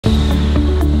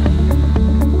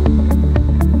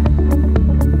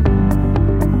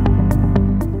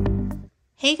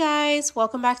Hey guys,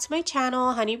 welcome back to my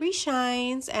channel, Honey Bee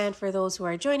Shines, and for those who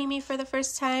are joining me for the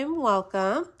first time,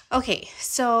 welcome. Okay,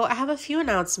 so I have a few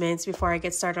announcements before I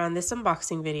get started on this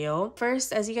unboxing video.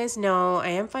 First, as you guys know, I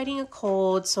am fighting a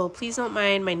cold, so please don't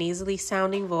mind my nasally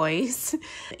sounding voice.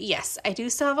 Yes, I do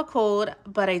still have a cold,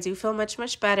 but I do feel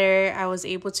much better. I was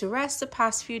able to rest the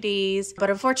past few days, but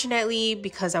unfortunately,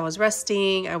 because I was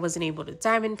resting, I wasn't able to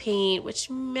diamond paint, which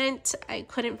meant I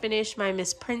couldn't finish my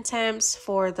Miss Printemps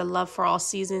for the Love for All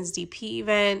Seasons DP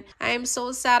event. I am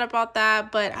so sad about that,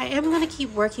 but I am going to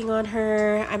keep working on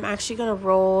her. I'm actually going to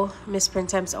roll Miss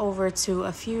Printemps over to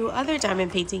a few other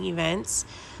diamond painting events.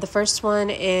 The first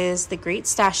one is the Great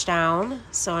Stash Down,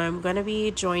 so I'm going to be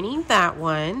joining that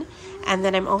one. And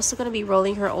then I'm also going to be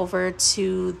rolling her over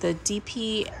to the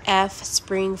DPF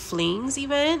Spring Flings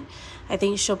event. I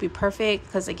think she'll be perfect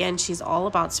because, again, she's all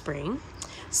about spring.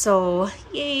 So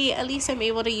yay, at least I'm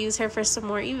able to use her for some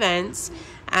more events.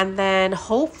 And then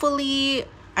hopefully,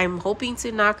 I'm hoping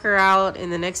to knock her out in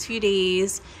the next few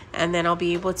days, and then I'll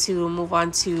be able to move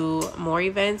on to more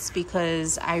events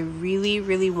because I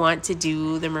really want to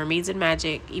do the Mermaids and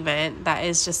Magic event. That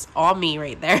is just all me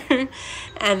right there.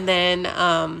 And then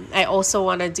I also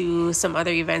want to do some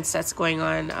other events that's going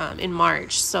on in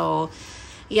March. So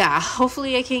yeah,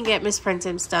 hopefully I can get Miss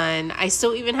Printemps done. I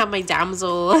still even have my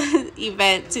Damsel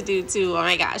event to do too. Oh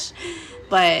my gosh.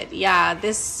 But yeah,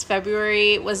 this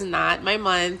February was not my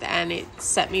month and it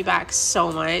set me back so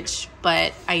much.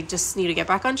 But I just need to get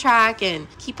back on track and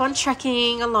keep on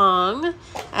trekking along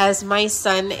as my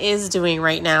son is doing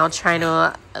right now, trying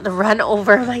to run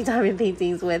over my diamond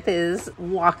paintings with his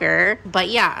walker. But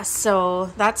yeah, so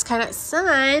that's kind of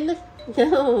son.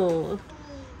 No.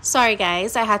 Sorry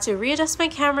guys, I had to readjust my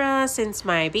camera since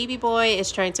my baby boy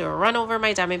is trying to run over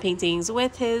my diamond paintings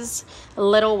with his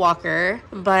little walker.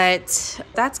 But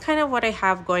that's kind of what I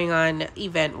have going on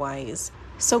event-wise.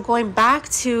 So going back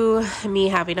to me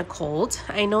having a cold,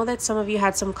 I know that some of you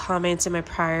had some comments in my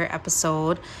prior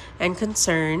episode and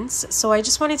concerns. So I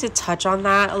just wanted to touch on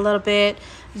that a little bit.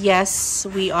 Yes,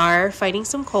 we are fighting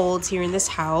some colds here in this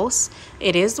house.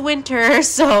 It is winter,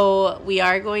 so we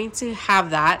are going to have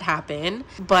that happen.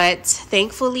 But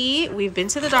thankfully, we've been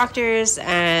to the doctors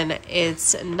and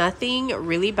it's nothing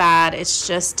really bad. It's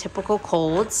just typical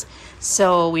colds.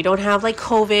 So we don't have like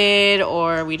COVID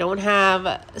or we don't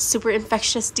have super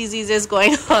infectious diseases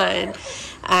going on.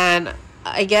 And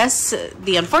I guess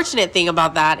the unfortunate thing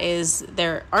about that is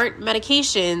there aren't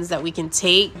medications that we can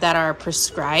take that are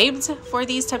prescribed for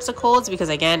these types of colds because,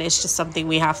 again, it's just something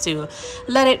we have to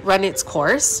let it run its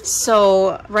course.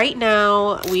 So right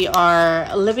now we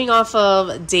are living off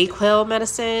of Dayquil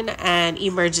medicine and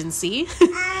Emergency.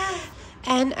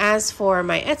 And as for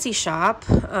my Etsy shop,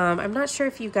 I'm not sure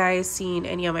if you guys seen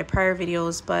any of my prior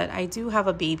videos, but I do have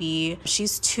a baby.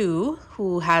 She's 2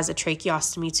 who has a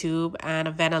tracheostomy tube and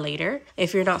a ventilator.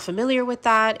 If you're not familiar with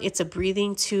that, it's a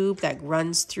breathing tube that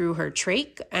runs through her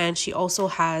trach, and she also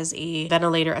has a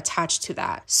ventilator attached to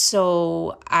that.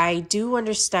 So I do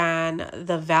understand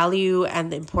the value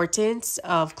and the importance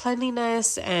of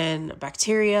cleanliness and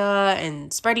bacteria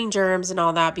and spreading germs and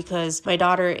all that because my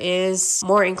daughter is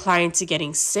more inclined to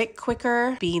getting sick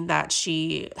quicker, being that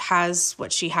she has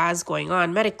what she has going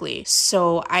on medically.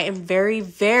 So I am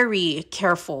very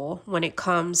careful when it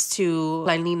comes to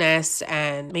cleanliness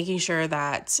and making sure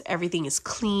that everything is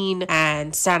clean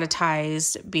and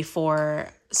sanitized before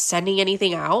sending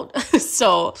anything out.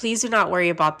 So please do not worry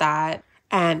about that.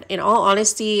 And in all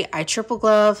honesty, I triple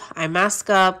glove, I mask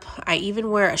up, I even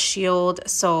wear a shield.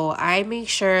 So I make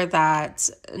sure that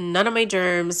none of my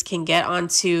germs can get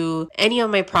onto any of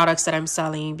my products that I'm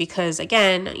selling because,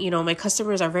 again, you know, my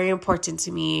customers are very important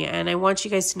to me and I want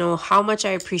you guys to know how much I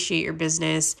appreciate your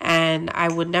business and I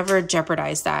would never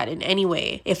jeopardize that in any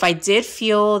way. If I did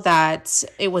feel that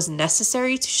it was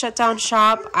necessary to shut down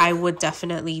shop, I would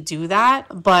definitely do that.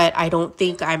 But I don't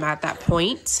think I'm at that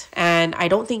point and I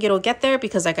don't think it'll get there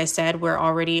because, like I said, we're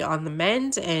already on the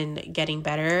mend and getting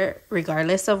better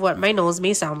regardless of what my nose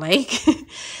may sound like.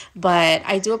 But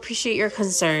I do appreciate your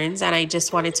concerns and I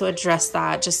just wanted to address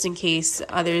that just in case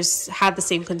others had the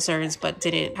same concerns but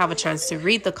didn't have a chance to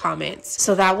read the comments.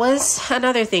 So that was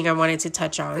another thing I wanted to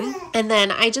touch on. And then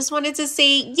I just wanted to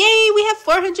say, yay, we have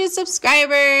 400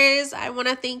 subscribers. I want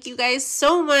to thank you guys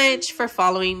so much for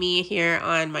following me here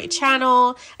on my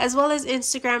channel as well as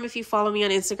Instagram. If you follow me on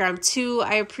Instagram too,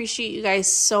 I appreciate you guys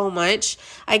so much.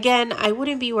 Again, I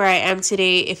wouldn't be where I am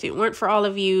today if it weren't for all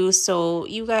of you. So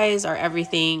you guys are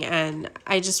everything and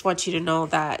I just want you to know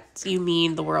that you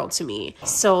mean the world to me.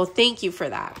 So thank you for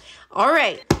that. All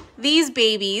right. These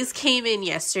babies came in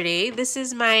yesterday. This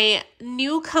is my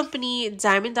new company,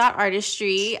 Diamond Dot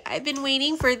Artistry. I've been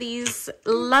waiting for these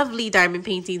lovely diamond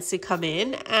paintings to come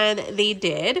in, and they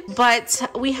did.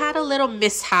 But we had a little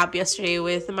mishap yesterday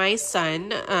with my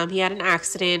son. He had an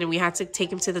accident and we had to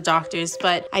take him to the doctors.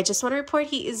 But I just want to report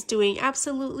he is doing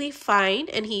absolutely fine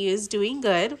and he is doing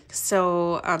good.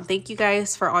 So thank you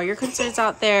guys for all your concerns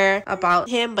out there about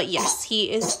him. But yes,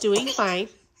 he is doing fine.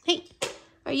 Hey.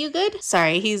 Are you good?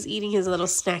 Sorry, he's eating his little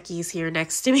snackies here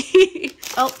next to me.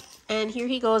 Oh, and here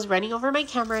he goes running over my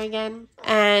camera again.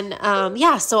 And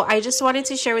yeah, so I just wanted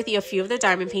to share with you a few of the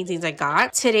diamond paintings I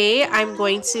got. Today, I'm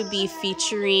going to be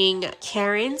featuring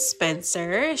Karen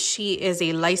Spencer. She is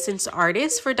a licensed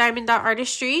artist for Diamond Dot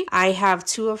Artistry. I have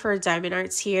 2 of her diamond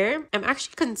arts here. I'm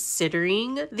actually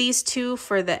considering these 2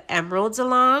 for the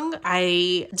emeraldalong.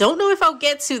 I don't know if I'll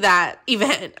get to that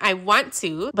event. I want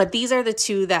to, but these are the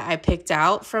 2 that I picked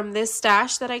out from this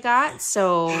stash that I got.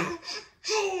 So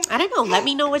I don't know. Let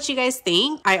me know what you guys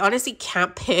think. I honestly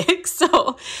can't pick.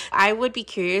 So I would be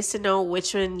curious to know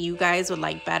which one you guys would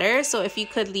like better. So if you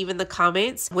could leave in the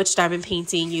comments which diamond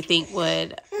painting you think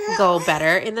would go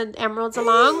better in the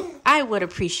emeraldalong, I would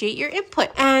appreciate your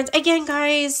input. And again,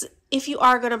 guys, if you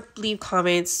are going to leave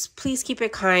comments, please keep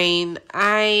it kind.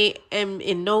 I am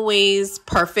in no ways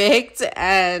perfect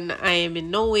and I am in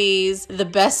no ways the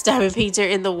best diamond painter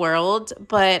in the world,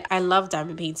 but I love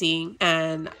diamond painting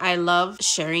and I love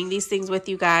sharing these things with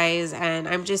you guys. And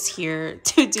I'm just here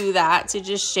to do that, to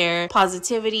just share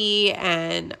positivity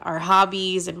and our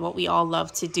hobbies and what we all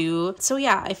love to do. So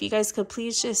yeah, if you guys could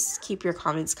please just keep your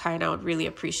comments kind, I would really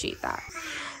appreciate that.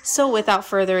 So without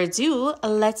further ado,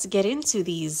 let's get into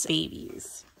these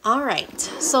babies. All right,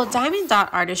 so Diamond Dot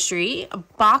Artistry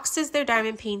boxes their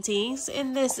diamond paintings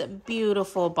in this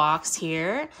beautiful box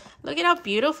here. Look at how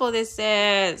beautiful this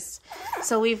is.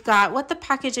 So we've got what the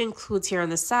package includes here on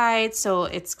the side. So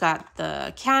it's got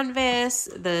the canvas,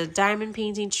 the diamond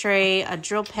painting tray, a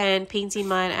drill pen, painting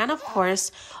mud, and of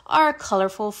course, our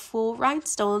colorful full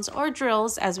rhinestones or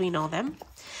drills as we know them.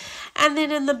 And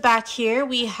then in the back here,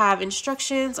 we have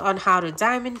instructions on how to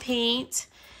diamond paint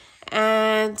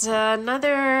and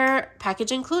another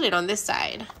package included on this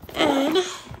side. And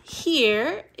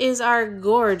here is our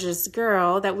gorgeous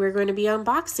girl that we're going to be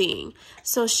unboxing.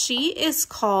 So she is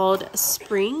called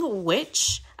Spring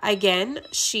Witch. Again,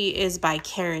 she is by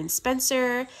Karen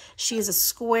Spencer. She is a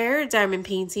square diamond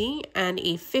painting and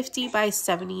a 50 by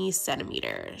 70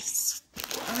 centimeters.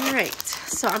 All right,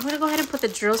 so I'm going to go ahead and put the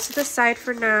drills to the side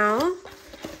for now.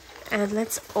 And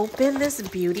let's open this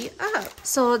beauty up.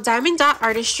 So Diamond Dot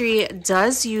Artistry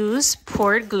does use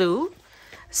poured glue.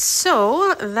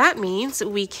 So that means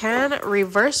we can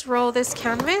reverse roll this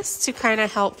canvas to kind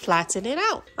of help flatten it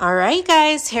out. All right,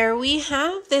 guys, here we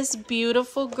have this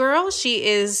beautiful girl. She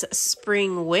is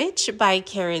Spring Witch by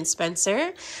Karen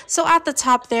Spencer. So at the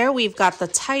top there, we've got the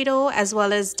title as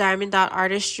well as Diamond Dot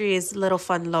Artistry's little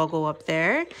fun logo up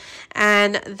there.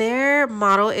 And their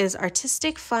motto is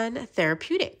artistic, fun,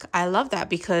 therapeutic. I love that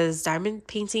because diamond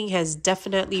painting has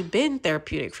definitely been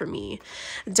therapeutic for me.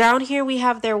 Down here, we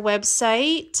have their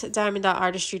website,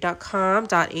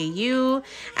 diamond.artistry.com.au,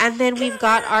 and then we've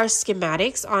got our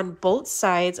schematics on both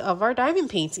sides of our diamond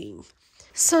painting.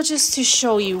 So just to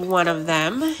show you one of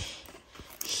them,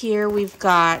 here we've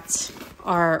got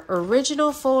our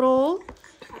original photo,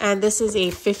 and this is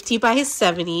a 50 by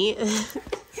 70.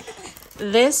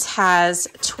 This has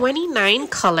 29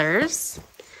 colors.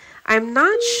 I'm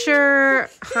not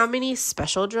sure how many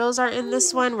special drills are in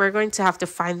this one. We're going to have to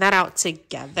find that out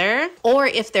together, or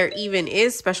if there even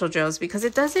is special drills, because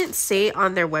it doesn't say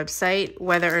on their website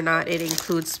whether or not it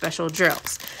includes special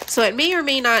drills. So it may or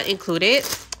may not include it,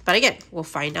 but again, we'll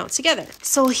find out together.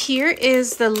 So here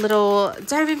is the little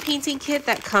diamond painting kit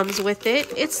that comes with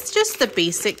it. It's just the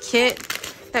basic kit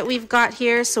that we've got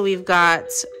here. So we've got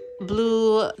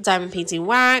blue diamond painting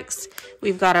wax,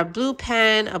 we've got a blue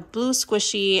pen, a blue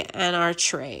squishy, and our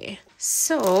tray.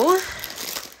 So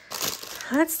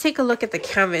let's take a look at the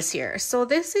canvas here. So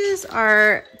this is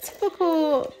our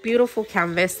typical beautiful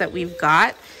canvas that we've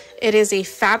got. It is a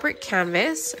fabric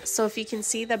canvas. So if you can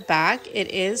see the back, it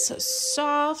is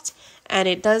soft and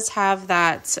it does have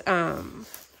that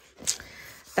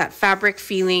that fabric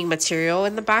feeling material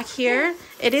in the back here.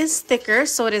 It is thicker,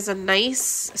 so it is a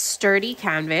nice sturdy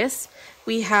canvas.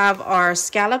 We have our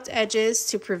scalloped edges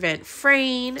to prevent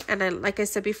fraying, and like I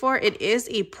said before, it is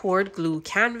a poured glue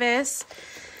canvas.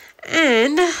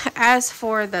 And as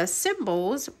for the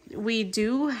symbols, we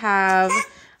do have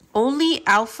only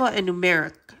alpha and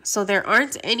numeric. So there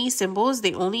aren't any symbols.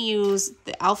 They only use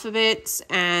the alphabets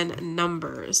and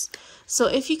numbers. So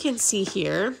if you can see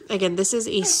here, again, this is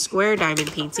a square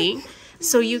diamond painting.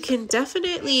 So you can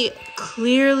definitely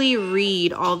clearly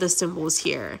read all the symbols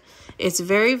here. It's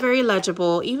very, very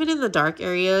legible, even in the dark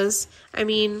areas. I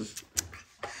mean,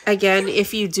 again,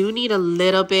 if you do need a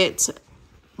little bit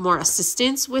more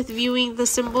assistance with viewing the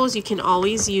symbols, you can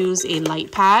always use a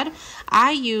light pad.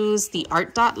 I use the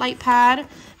Art Dot light pad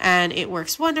and it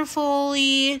works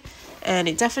wonderfully, and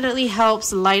it definitely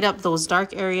helps light up those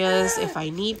dark areas if I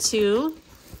need to.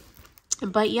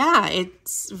 But yeah,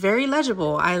 it's very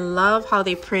legible. I love how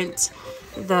they print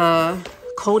the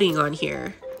coding on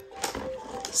here.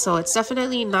 So it's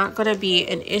definitely not going to be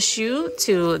an issue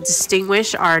to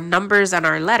distinguish our numbers and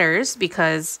our letters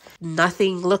because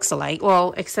nothing looks alike.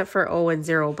 Well, except for O and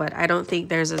 0, but I don't think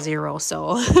there's a 0,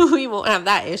 so we won't have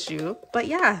that issue. But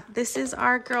yeah, this is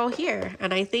our girl here,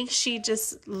 and I think she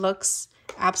just looks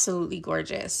absolutely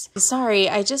gorgeous. Sorry,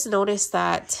 I just noticed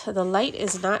that the light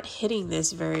is not hitting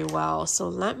this very well, so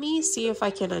let me see if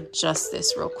I can adjust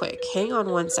this real quick. Hang on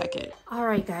one second. All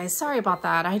right guys, sorry about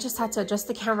that. I just had to adjust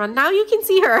the camera. Now you can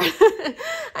see her.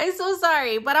 I'm so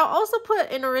sorry, but I'll also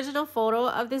put an original photo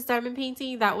of this diamond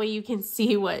painting, that way you can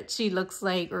see what she looks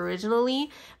like originally.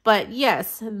 But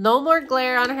yes, no more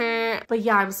glare on her. But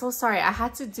yeah, I'm so sorry. I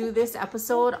had to do this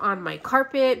episode on my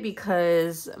carpet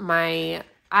because my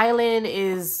island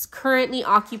is currently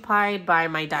occupied by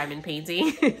my diamond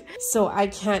painting. So I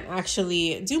can't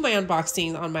actually do my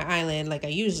unboxing on my island like I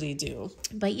usually do.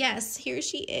 But yes, here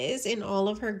she is in all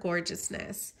of her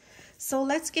gorgeousness. So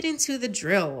let's get into the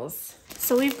drills.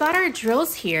 So we've got our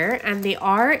drills here, and they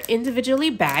are individually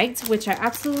bagged, which I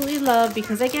absolutely love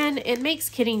because again, it makes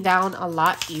kitting down a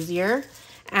lot easier.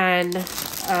 And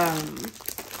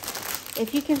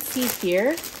if you can see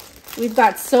here, we've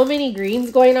got so many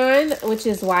greens going on, which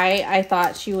is why I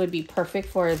thought she would be perfect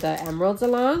for the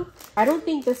emeraldalong. I don't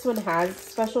think this one has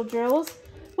special drills,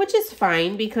 which is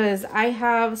fine because I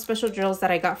have special drills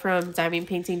that I got from Diamond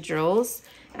Painting Drills,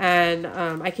 and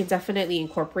I can definitely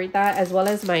incorporate that, as well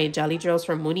as my jelly drills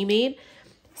from Mooney Made.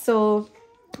 So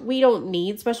we don't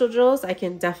need special drills. I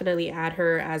can definitely add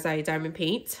her as I diamond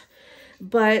paint.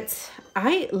 But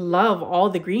I love all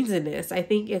the greens in this. I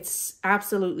think it's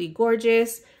absolutely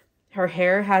gorgeous. Her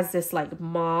hair has this like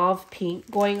mauve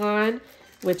pink going on,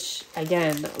 which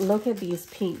again, look at these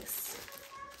pinks.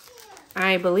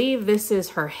 I believe this is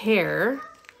her hair,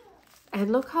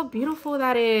 and look how beautiful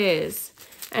that is.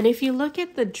 And if you look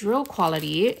at the drill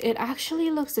quality, it actually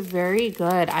looks very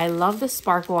good. I love the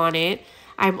sparkle on it.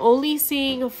 I'm only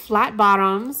seeing flat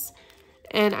bottoms,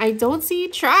 and I don't see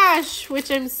trash, which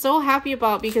I'm so happy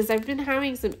about because I've been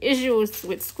having some issues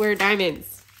with square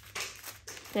diamonds.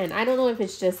 And I don't know if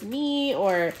it's just me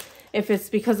or if it's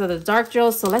because of the dark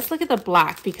drills. So let's look at the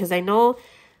black, because I know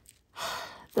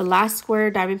the last square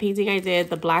diamond painting I did,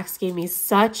 the blacks gave me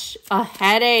such a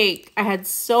headache. I had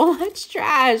so much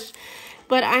trash,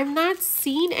 but I'm not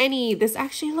seeing any. This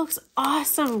actually looks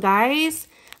awesome, guys.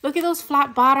 Look at those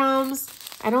flat bottoms.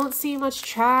 I don't see much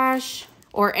trash,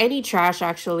 or any trash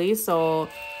actually. So,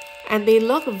 and they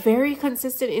look very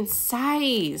consistent in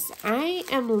size. I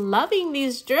am loving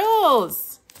these drills.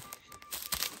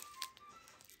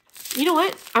 You know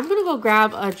what? I'm going to go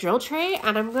grab a drill tray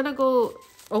and I'm going to go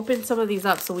open some of these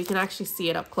up so we can actually see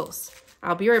it up close.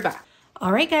 I'll be right back.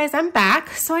 All right, guys, I'm back.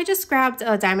 So I just grabbed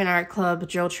a Diamond Art Club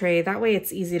drill tray. That way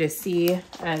it's easy to see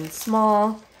and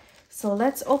small. So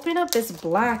let's open up this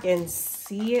black and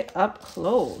see it up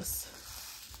close.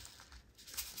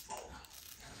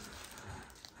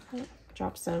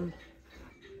 Drop some.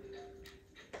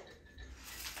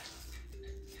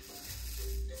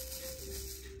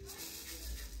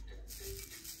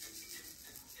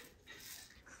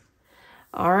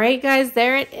 All right, guys,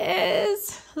 there it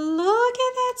is. Look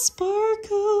at that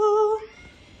sparkle.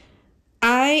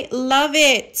 I love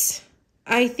it.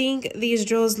 I think these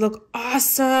drills look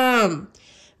awesome,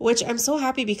 which I'm so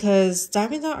happy because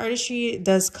Diamond Artistry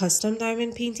does custom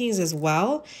diamond paintings as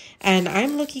well. And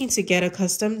I'm looking to get a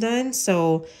custom done.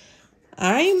 So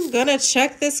I'm going to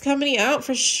check this company out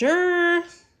for sure.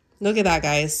 Look at that,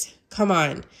 guys. Come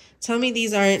on. Tell me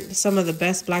these aren't some of the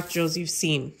best black drills you've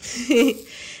seen.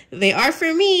 They are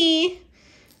for me.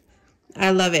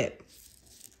 I love it.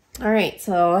 All right,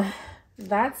 so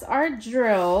that's our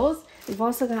drills. We've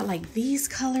also got like these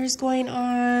colors going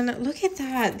on. Look at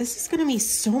that. This is gonna be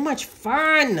so much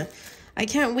fun. I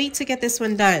can't wait to get this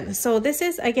one done. So this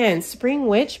is, again, Spring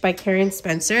Witch by Karen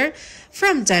Spencer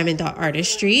from Diamond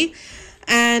Artistry.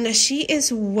 And she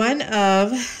is one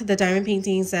of the diamond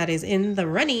paintings that is in the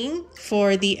running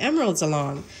for the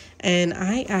emeraldalong. and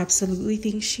I absolutely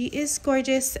think she is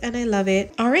gorgeous and I love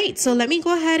it. All right, so let me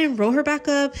go ahead and roll her back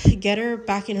up, get her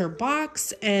back in her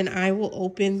box, and I will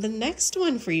open the next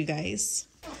one for you guys.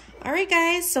 All right,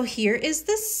 guys, so here is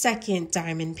the second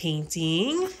diamond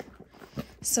painting.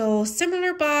 So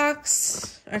similar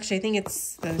box. Actually, I think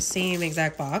it's the same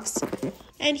exact box.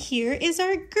 And here is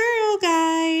our girl,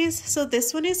 guys. So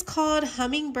this one is called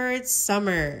Hummingbird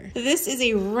Summer. This is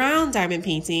a round diamond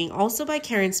painting, also by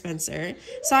Karen Spencer.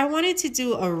 So I wanted to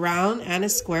do a round and a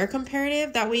square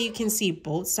comparative. That way you can see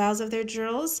both styles of their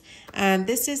drills. And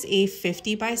this is a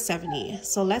 50 by 70.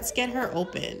 So let's get her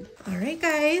open. All right,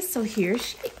 guys. So here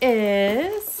she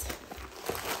is.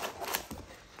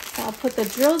 I'll put the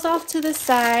drills off to the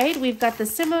side. We've got the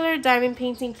similar diamond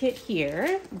painting kit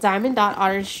here. Diamond Dot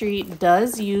Artistry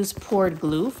does use poured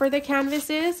glue for the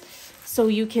canvases, so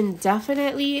you can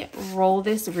definitely roll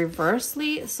this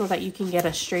reversely so that you can get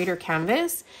a straighter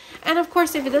canvas. And of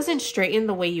course, if it doesn't straighten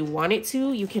the way you want it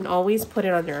to, you can always put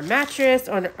it under a mattress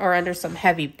or under some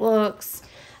heavy books.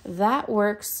 That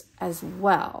works as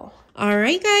well. All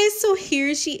right, guys, so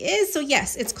here she is. So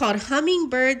yes, it's called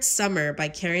Hummingbird Summer by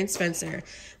Karen Spencer.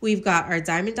 We've got our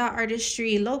Diamond Dot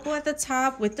Artistry logo at the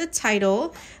top with the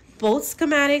title, both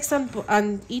schematics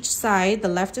on each side, the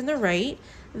left and the right.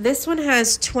 This one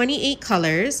has 28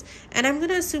 colors, and I'm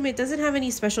gonna assume it doesn't have any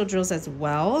special drills as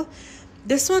well.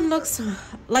 This one looks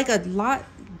like a lot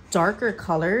darker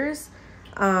colors.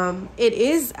 It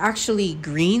is actually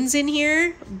greens in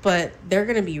here, but they're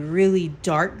gonna be really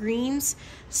dark greens.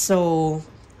 So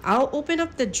I'll open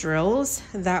up the drills,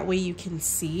 that way you can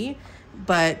see.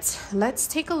 But let's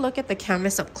take a look at the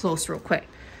canvas up close real quick.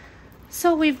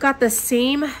 So we've got the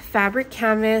same fabric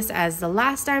canvas as the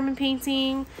last diamond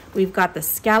painting. We've got the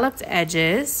scalloped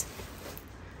edges.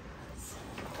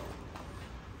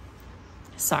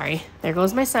 Sorry, there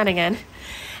goes my son again.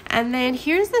 And then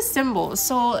here's the symbol.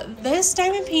 So this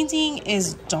diamond painting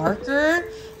is darker,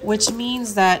 which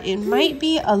means that it might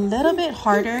be a little bit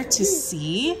harder to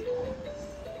see.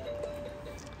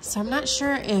 So I'm not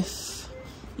sure if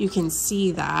you can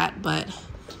see that, but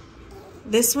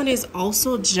this one is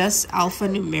also just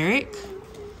alphanumeric.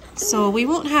 So we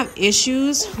won't have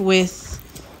issues with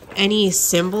any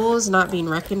symbols not being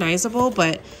recognizable,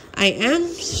 but I am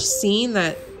seeing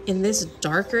that in this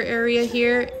darker area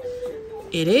here,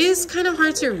 it is kind of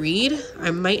hard to read.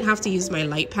 I might have to use my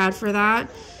light pad for that.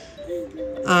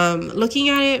 Looking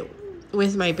at it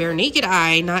with my bare naked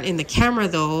eye, not in the camera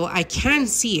though, I can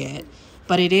see it,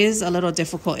 but it is a little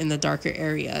difficult in the darker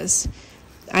areas.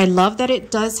 I love that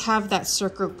it does have that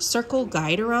circle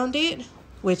guide around it,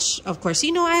 which of course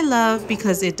you know I love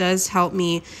because it does help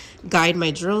me guide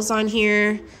my drills on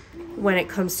here when it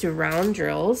comes to round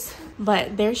drills.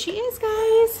 But there she is,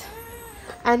 guys.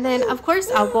 And then of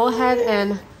course I'll go ahead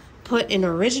and put an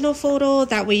original photo,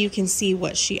 that way you can see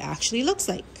what she actually looks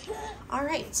like. All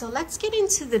right, so let's get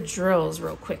into the drills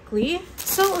real quickly.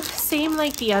 So same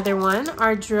like the other one,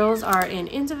 our drills are in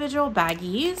individual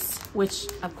baggies, which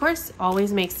of course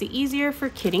always makes it easier for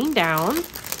kitting down.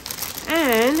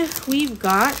 And we've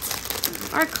got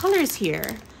our colors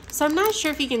here. So I'm not sure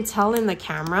if you can tell in the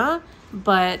camera,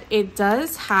 but it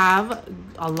does have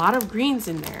a lot of greens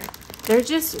in there. They're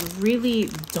just really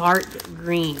dark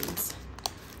greens.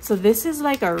 So this is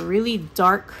like a really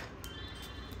dark,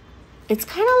 it's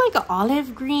kind of like an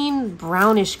olive green,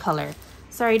 brownish color.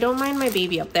 Sorry, don't mind my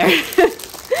baby up there.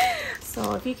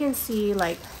 So if you can see,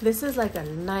 like, this is like a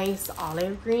nice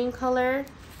olive green color.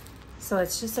 So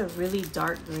it's just a really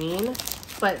dark green.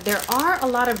 But there are a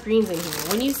lot of greens in here.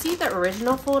 When you see the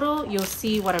original photo, you'll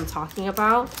see what I'm talking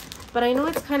about. But I know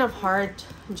it's kind of hard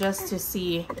just to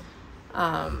see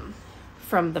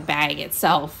from the bag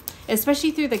itself.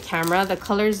 Especially through the camera, the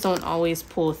colors don't always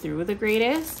pull through the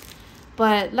greatest.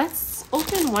 But let's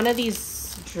open one of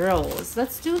these drills.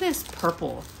 Let's do this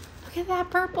purple. Look at that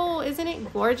purple, isn't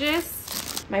it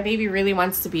gorgeous? My baby really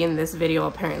wants to be in this video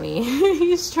apparently.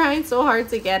 He's trying so hard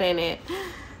to get in it.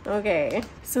 Okay,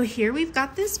 so here we've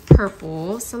got this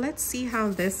purple. So let's see how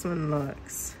this one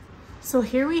looks. So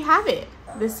here we have it.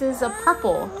 This is a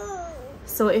purple.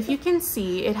 So if you can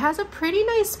see, it has a pretty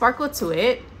nice sparkle to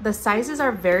it. The sizes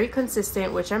are very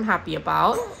consistent, which I'm happy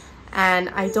about. And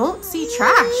I don't see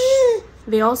trash.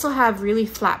 They also have really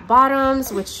flat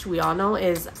bottoms, which we all know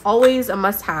is always a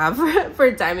must-have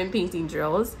for diamond painting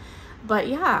drills. But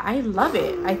yeah, I love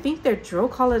it. I think their drill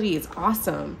quality is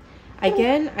awesome.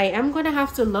 Again, I am going to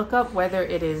have to look up whether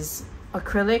it is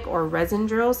acrylic or resin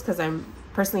drills because I'm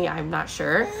not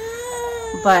sure.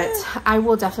 But I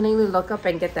will definitely look up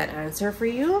and get that answer for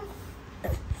you.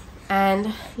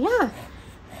 And yeah,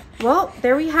 well,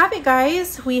 there we have it,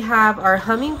 guys. We have our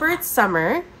Hummingbird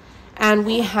Summer. And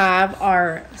we have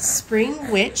our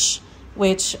Spring Witch,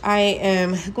 which I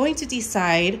am going to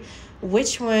decide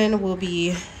which one will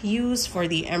be used for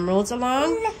the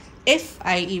emeraldalong, if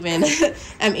I even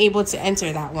am able to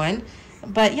enter that one.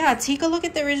 But yeah, take a look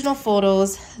at the original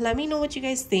photos. Let me know what you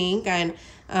guys think. And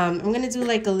I'm going to do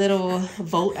like a little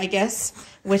vote, I guess,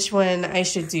 which one I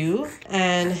should do.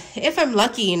 And if I'm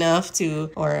lucky enough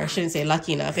to, or I shouldn't say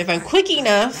lucky enough, if I'm quick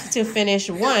enough to finish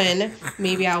one,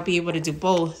 maybe I'll be able to do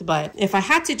both. But if I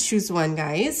had to choose one,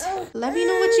 guys, let me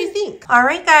know what you think. All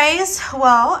right, guys.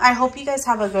 Well, I hope you guys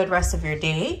have a good rest of your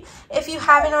day. If you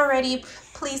haven't already,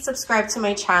 please subscribe to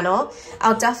my channel.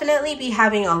 I'll definitely be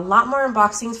having a lot more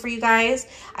unboxings for you guys.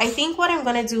 I think what I'm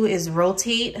going to do is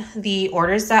rotate the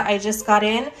orders that I just got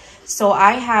in. So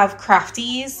I have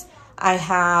Crafties, I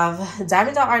have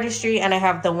Diamond Dot Artistry, and I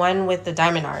have the one with the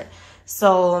diamond art.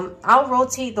 So I'll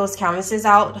rotate those canvases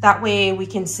out. That way we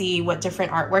can see what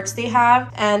different artworks they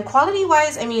have. And quality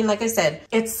wise, I mean, like I said,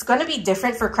 it's going to be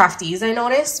different for Crafties, I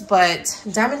noticed, but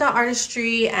Diamond Dot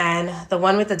Artistry and the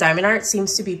one with the diamond art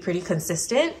seems to be pretty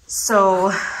consistent.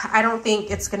 So I don't think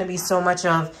it's going to be so much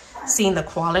of seeing the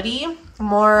quality,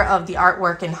 more of the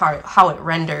artwork and how it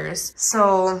renders.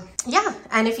 So yeah,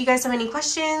 and if you guys have any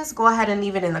questions, go ahead and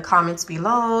leave it in the comments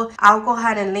below. I'll go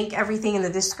ahead and link everything in the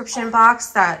description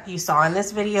box that you saw in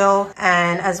this video,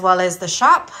 and as well as the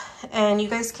shop, and you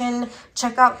guys can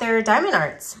check out their diamond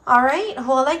arts. All right,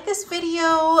 well, like this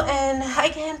video, and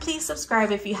again, please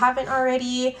subscribe if you haven't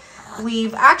already.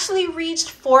 We've actually reached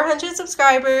 400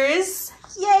 subscribers.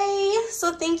 Yay!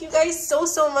 So thank you guys so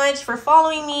much for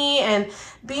following me and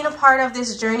being a part of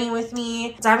this journey with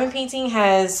me. Diamond painting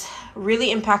has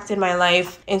really impacted my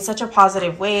life in such a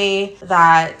positive way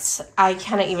that I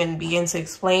cannot even begin to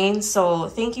explain. So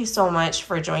thank you so much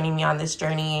for joining me on this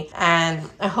journey, and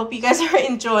I hope you guys are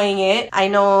enjoying it. I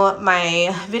know my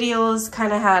videos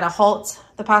kind of had a halt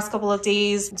the past couple of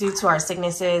days due to our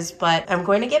sicknesses, but I'm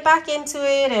going to get back into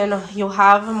it, and you'll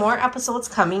have more episodes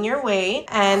coming your way.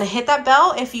 And hit that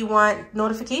bell if you want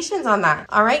notifications on that.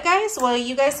 All right, guys, well,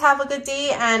 you guys have a good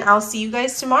day, and I'll see you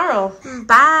guys tomorrow.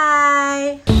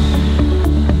 Bye.